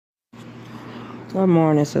Good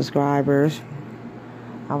morning, subscribers.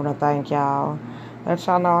 I want to thank y'all. Let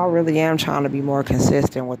y'all know I really am trying to be more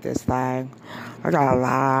consistent with this thing. I got a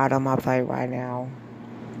lot on my plate right now.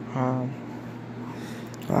 Um,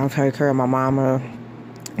 I take care of my mama.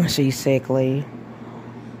 She's sickly.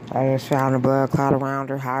 I just found a blood clot around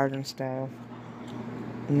her heart and stuff.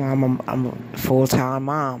 You know, I'm a full-time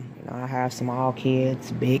mom. You know, I have small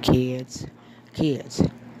kids, big kids, kids.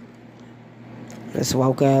 Just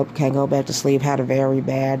woke up, can't go back to sleep, had a very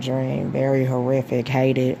bad dream, very horrific,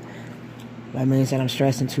 hate it. That means that I'm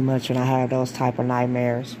stressing too much when I have those type of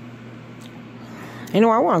nightmares. You know,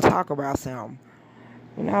 I want to talk about something.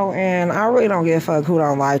 You know, and I really don't give a fuck who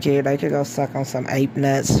don't like it. They could go suck on some ape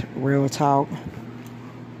nuts, real talk.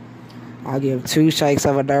 I'll give 2 shakes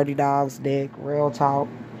of a dirty dog's dick, real talk.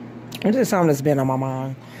 It's just something that's been on my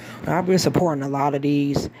mind. I've been supporting a lot of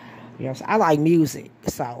these. You know, I like music,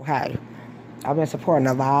 so hey. I've been supporting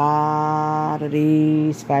a lot of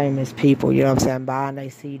these famous people, you know what I'm saying, buying their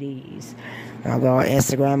CDs. And I'll go on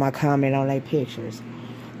Instagram, I comment on their pictures.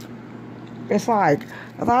 It's like,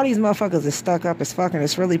 a lot of these motherfuckers is stuck up as fucking,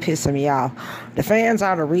 it's really pissing me off. The fans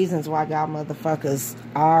are the reasons why y'all motherfuckers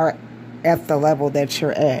are at the level that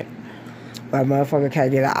you're at. A motherfucker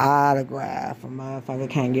can't get an autograph, a motherfucker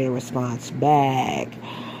can't get a response back.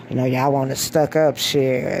 You know, y'all want to stuck up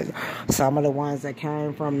shit. Some of the ones that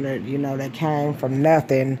came from that came from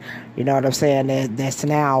nothing, you know what I'm saying, that's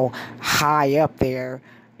now high up there.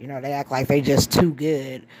 You know, they act like they just too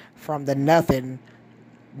good from the nothing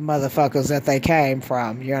motherfuckers that they came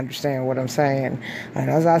from. You understand what I'm saying? And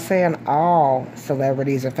as I saying, all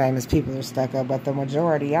celebrities and famous people are stuck up, but the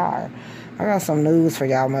majority are. I got some news for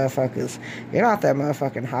y'all motherfuckers. Get off that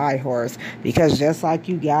motherfucking high horse, because just like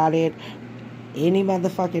you got it, any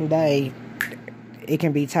motherfucking day, it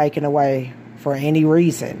can be taken away for any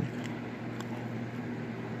reason.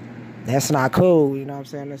 That's not cool, you know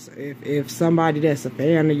what I'm saying? If somebody that's a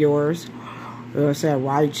fan of yours, you know what I'm saying,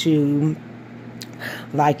 write you,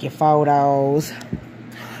 like your photos,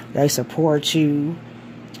 they support you,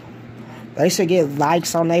 they should get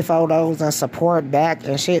likes on their photos and support back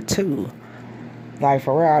and shit too. Like,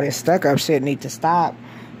 for real, all this stuck up shit need to stop,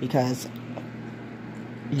 because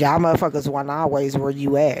y'all motherfuckers weren't always where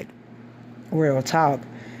you at. Real talk.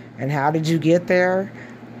 And how did you get there?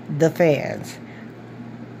 The fans.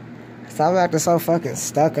 Stop acting so fucking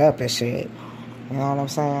stuck up and shit. You know what I'm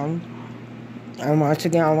saying? And once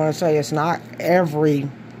again, I want to say it's not every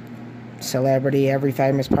celebrity, every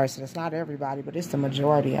famous person. It's not everybody, but it's the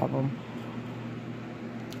majority of them.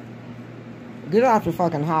 Get off your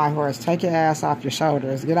fucking high horse. Take your ass off your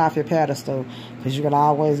shoulders. Get off your pedestal, because you can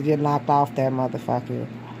always get knocked off that motherfucker.